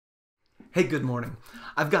Hey, good morning.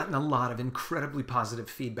 I've gotten a lot of incredibly positive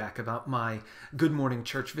feedback about my Good Morning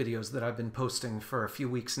Church videos that I've been posting for a few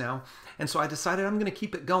weeks now, and so I decided I'm going to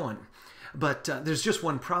keep it going. But there's just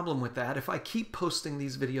one problem with that. If I keep posting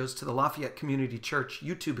these videos to the Lafayette Community Church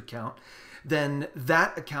YouTube account, then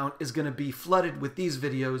that account is going to be flooded with these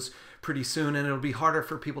videos pretty soon, and it'll be harder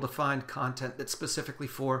for people to find content that's specifically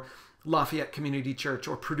for Lafayette Community Church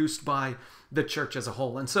or produced by the church as a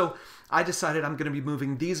whole. And so I decided I'm going to be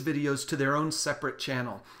moving these videos to their own separate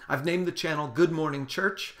channel. I've named the channel Good Morning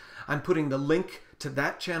Church. I'm putting the link to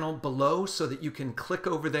that channel below so that you can click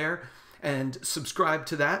over there and subscribe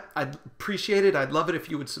to that. I'd appreciate it. I'd love it if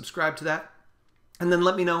you would subscribe to that. And then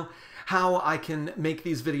let me know how I can make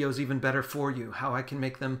these videos even better for you, how I can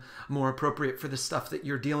make them more appropriate for the stuff that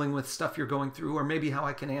you're dealing with, stuff you're going through, or maybe how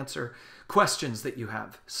I can answer questions that you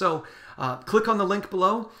have. So click on the link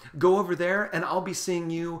below, go over there, and I'll be seeing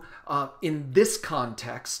you in this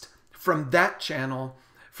context from that channel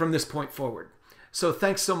from this point forward. So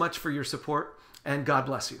thanks so much for your support, and God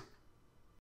bless you.